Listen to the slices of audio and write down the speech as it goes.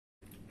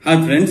Hi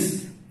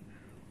friends,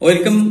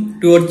 welcome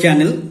to our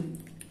channel.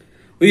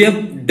 We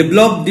have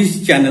developed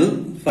this channel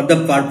for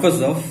the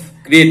purpose of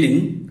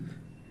creating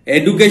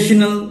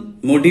educational,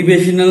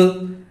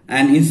 motivational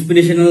and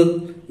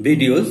inspirational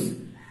videos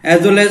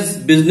as well as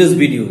business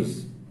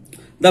videos.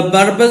 The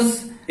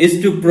purpose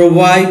is to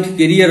provide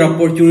career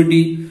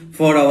opportunity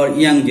for our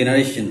young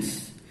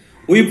generations.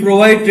 We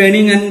provide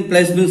training and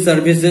placement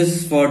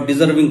services for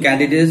deserving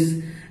candidates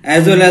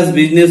as well as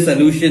business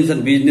solutions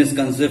and business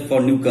concepts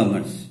for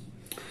newcomers.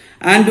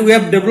 And we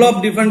have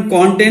developed different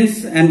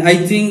contents, and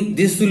I think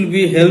this will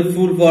be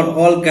helpful for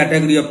all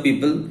category of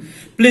people.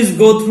 Please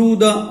go through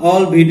the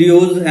all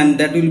videos and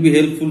that will be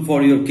helpful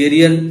for your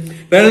career.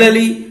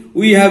 Parallelly,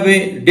 we have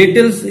a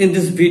details in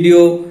this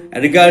video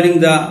regarding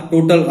the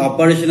total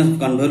operation of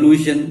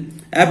convolution.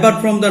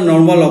 Apart from the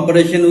normal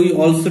operation, we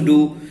also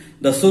do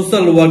the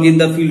social work in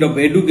the field of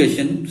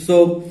education.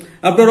 So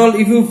after all,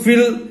 if you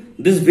feel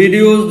these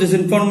videos, this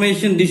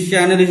information, this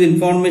channel is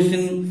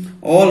information,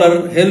 all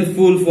are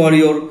helpful for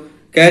your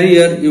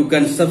career, you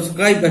can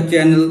subscribe the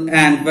channel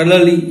and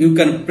parallelly you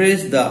can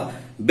press the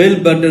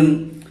bell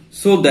button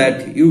so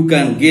that you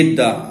can get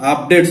the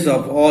updates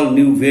of all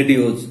new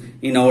videos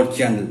in our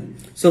channel.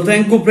 So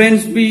thank you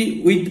friends,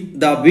 be with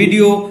the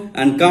video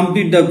and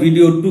complete the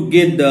video to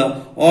get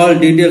the all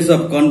details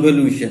of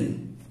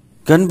convolution.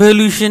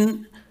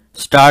 Convolution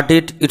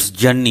started its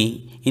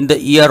journey in the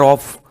year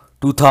of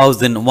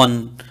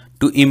 2001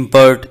 to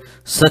impart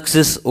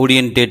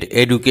success-oriented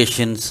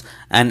educations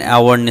and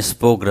awareness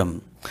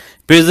program.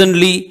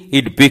 Presently,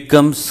 it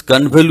becomes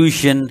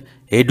Convolution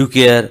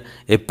Educare,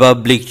 a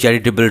public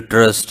charitable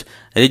trust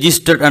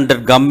registered under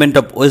Government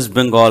of West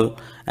Bengal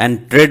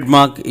and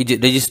trademark is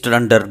registered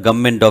under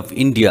Government of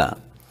India.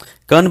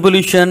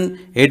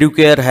 Convolution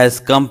Educare has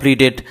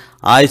completed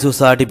ISO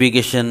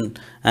certification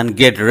and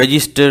get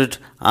registered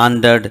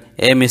under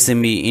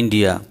MSME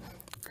India.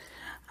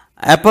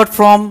 Apart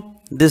from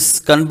this,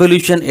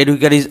 Convolution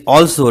Educare is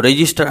also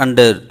registered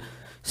under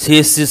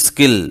CSC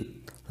skill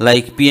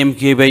like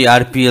PMKVY,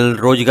 RPL,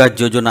 Rozgar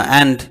Yojana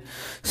and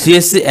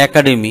CSC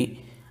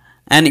Academy,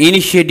 an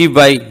initiative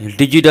by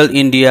Digital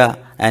India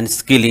and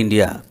Skill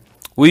India.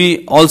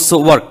 We also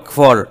work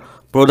for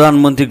Pradhan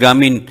Mantri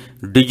Gramin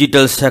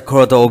Digital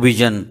Saksharata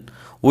Abhiyan.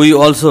 We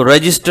also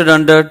registered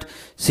under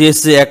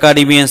CSC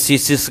Academy and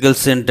CSC Skill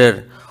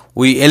Center.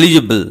 We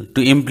eligible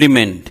to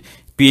implement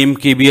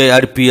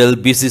PMKVY, RPL,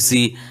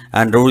 BCC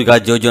and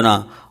Rozgar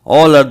Yojana.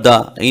 All are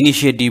the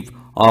initiative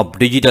of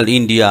Digital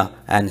India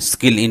and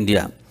Skill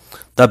India.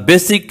 The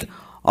basic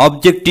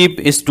objective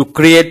is to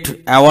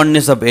create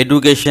awareness of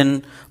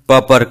education,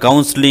 proper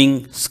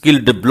counseling, skill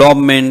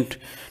development,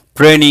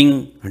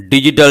 training,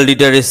 digital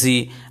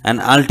literacy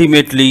and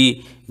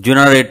ultimately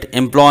generate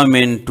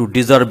employment to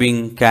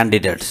deserving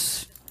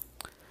candidates.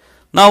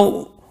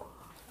 Now,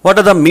 what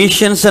are the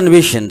missions and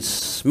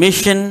visions?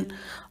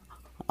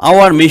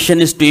 Our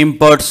mission is to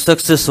impart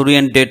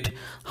success-oriented,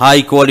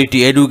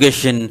 high-quality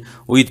education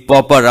with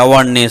proper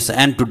awareness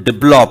and to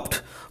develop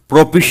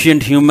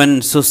proficient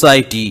human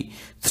society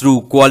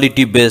through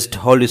quality-based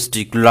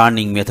holistic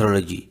learning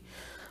methodology.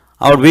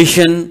 Our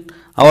vision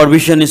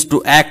is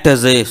to act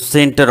as a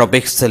center of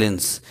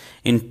excellence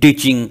in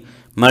teaching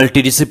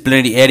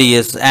multidisciplinary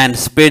areas and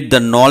spread the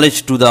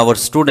knowledge to our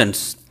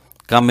students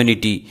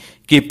community,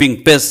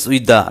 keeping pace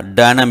with the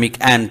dynamic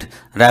and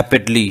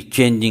rapidly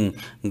changing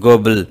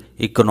global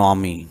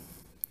economy.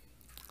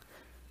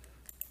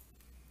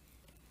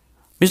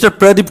 Mr.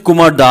 Pradeep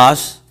Kumar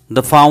Das,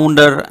 the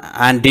founder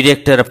and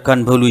director of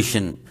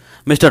Convolution.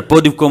 Mr.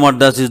 Pradeep Kumar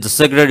Das is the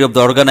secretary of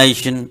the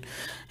organization.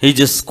 He is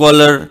a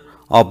scholar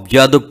of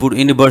Jadavpur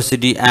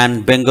University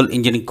and Bengal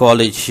Engineering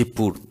College,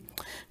 Shibpur.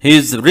 He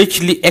is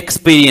richly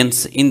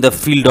experienced in the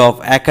field of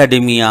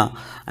academia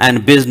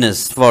and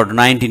business for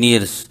 19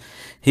 years.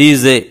 He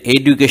is an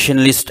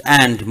educationalist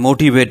and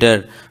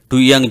motivator to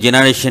young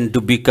generation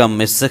to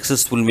become a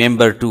successful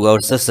member to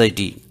our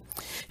society.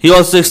 He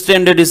also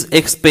extended his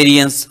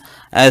experience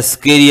as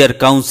career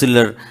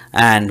counselor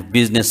and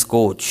business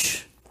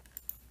coach.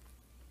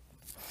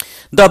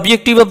 The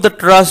objective of the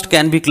trust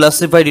can be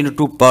classified into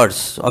two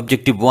parts.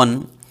 Objective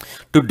 1,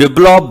 to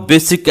develop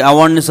basic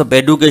awareness of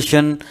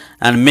education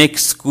and make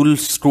school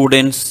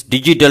students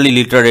digitally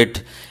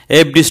literate.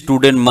 Every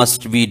student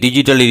must be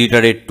digitally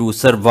literate to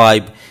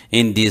survive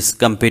in this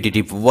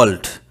competitive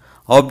world.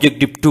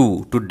 Objective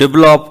 2, to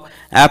develop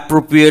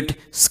appropriate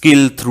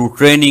skill through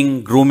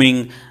training,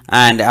 grooming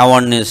and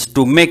awareness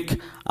to make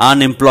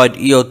unemployed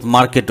youth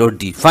market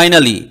ready.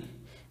 Finally,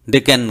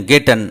 they can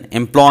get an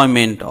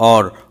employment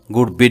or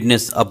good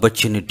business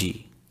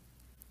opportunity.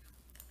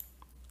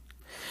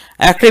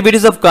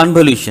 Activities of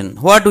convolution.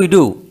 What we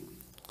do?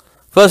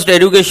 First,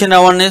 education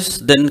awareness,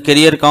 then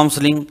career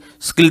counseling,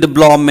 skill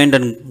development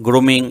and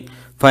grooming,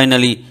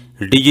 finally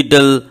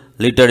digital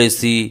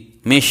literacy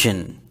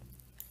mission.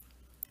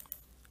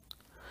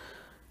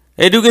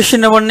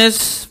 Education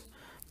awareness,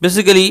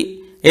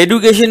 basically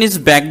Education is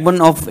backbone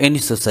of any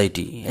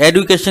society.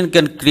 Education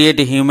can create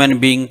a human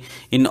being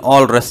in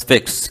all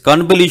respects.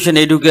 Convolution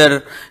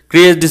Educare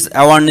creates this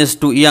awareness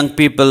to young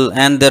people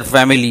and their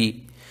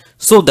family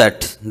so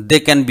that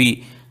they can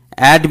be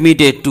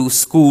admitted to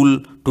school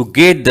to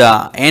get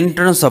the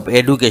entrance of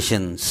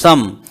education.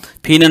 Some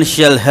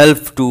financial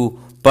help to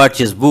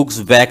purchase books,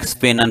 bags,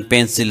 pen and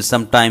pencil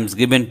sometimes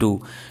given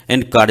to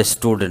encourage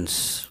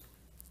students.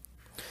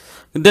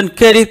 Then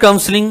career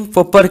counseling,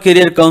 proper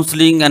career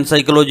counseling and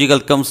psychological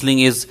counseling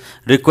is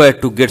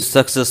required to get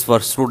success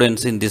for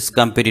students in this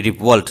competitive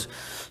world.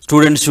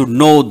 Students should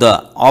know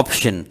the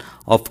option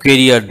of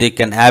career they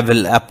can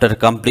avail after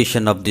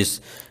completion of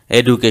this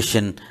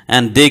education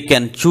and they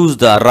can choose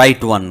the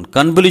right one.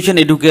 Convolution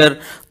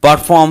Educare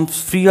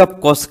performs free of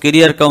cost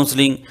career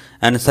counseling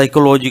and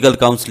psychological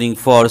counseling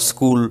for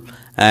school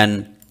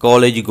and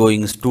college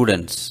going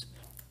students.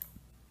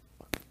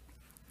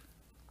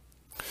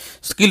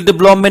 Skill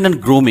development and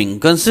grooming.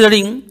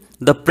 Considering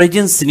the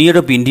present scenario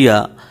of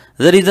India,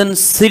 there is a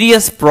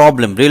serious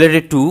problem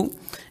related to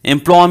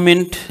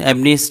employment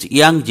amidst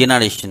young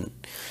generation.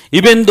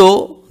 Even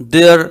though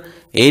they are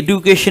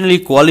educationally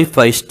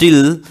qualified,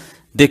 still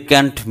they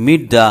can't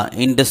meet the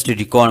industry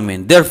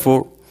requirement.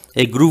 Therefore,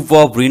 a group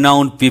of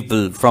renowned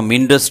people from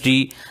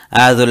industry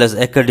as well as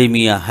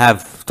academia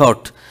have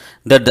thought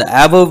that the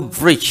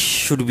above reach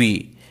should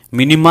be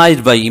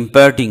minimized by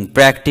imparting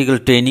practical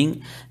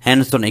training,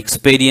 hands-on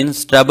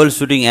experience,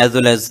 troubleshooting as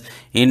well as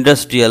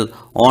industrial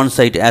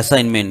on-site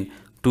assignment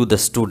to the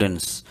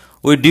students.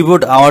 We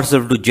devote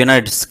ourselves to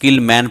generate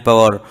skilled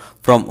manpower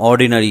from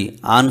ordinary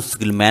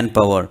unskilled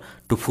manpower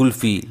to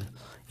fulfill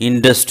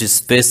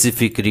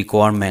industry-specific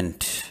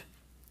requirement.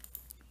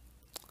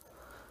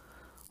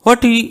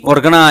 What we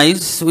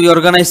organize? We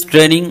organize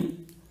training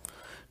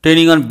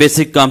on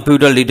basic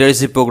computer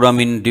literacy program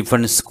in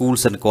different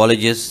schools and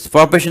colleges,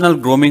 professional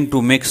grooming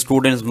to make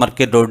students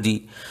market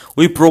ready.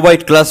 We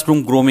provide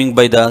classroom grooming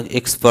by the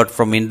expert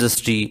from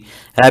industry,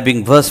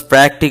 having vast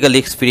practical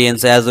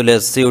experience as well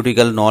as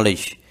theoretical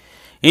knowledge.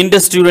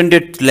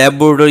 Industry-oriented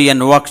laboratory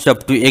and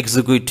workshop to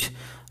execute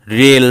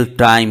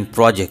real-time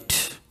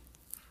project.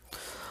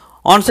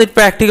 On-site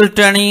practical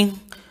training,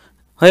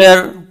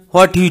 here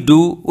what we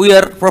do, we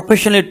are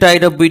professionally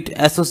tied up with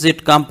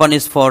associate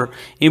companies for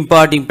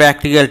imparting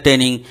practical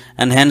training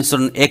and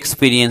hands-on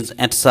experience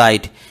at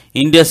site.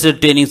 Industrial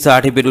training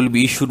certificate will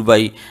be issued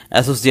by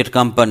associate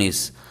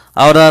companies.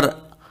 Our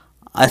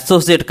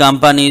associate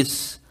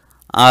companies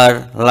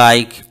are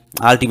like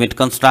Ultimate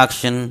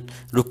Construction,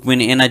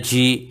 Rukmini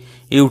Energy,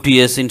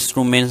 UTS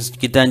Instruments,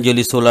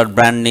 Gitanjali Solar,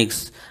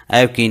 Brandnix,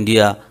 IOC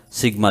India,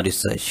 Sigma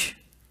Research.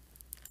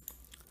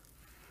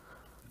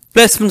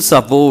 Placement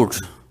support.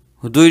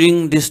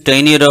 During this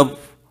tenure of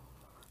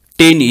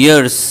 10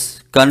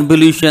 years,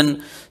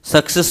 Convolution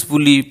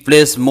successfully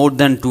placed more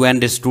than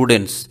 200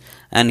 students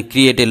and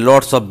created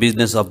lots of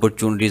business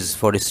opportunities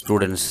for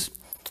students.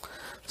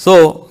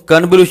 So,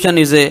 Convolution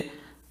is a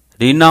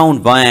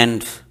renowned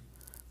brand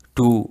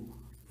to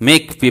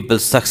make people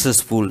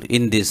successful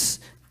in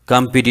this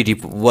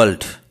competitive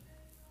world.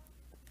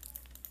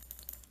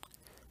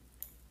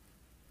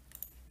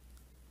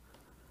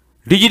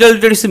 Digital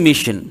literacy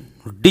mission.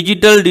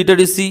 Digital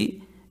literacy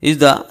is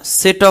the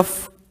set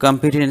of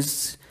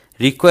competence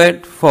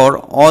required for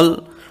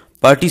all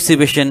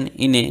participation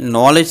in a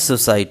knowledge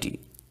society.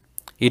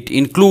 It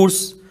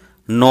includes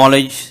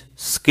knowledge,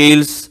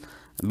 skills,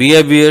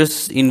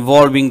 behaviors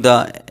involving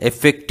the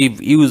effective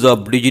use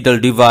of digital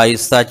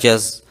devices such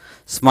as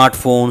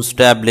smartphones,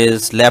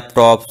 tablets,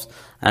 laptops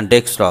and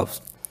desktops,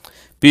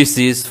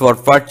 PCs for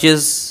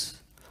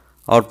purchase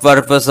or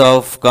purpose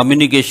of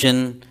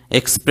communication,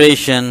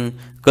 expression,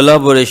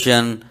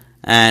 collaboration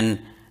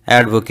and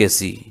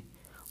advocacy.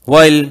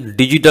 While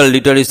digital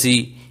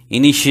literacy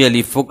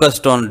initially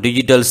focused on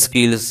digital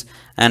skills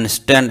and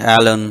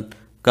standalone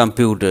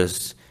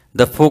computers,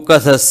 the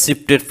focus has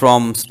shifted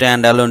from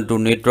standalone to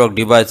network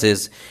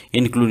devices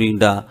including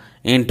the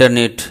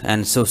internet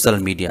and social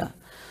media.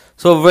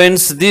 So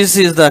friends, this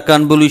is the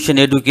Convolution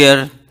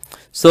Educare.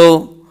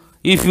 So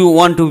if you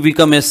want to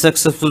become a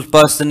successful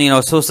person in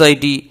our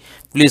society,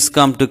 please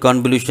come to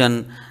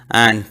Convolution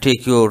and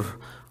take your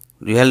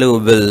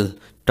valuable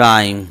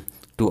time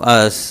to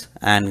us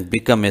and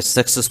become a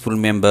successful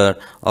member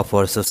of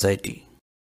our society.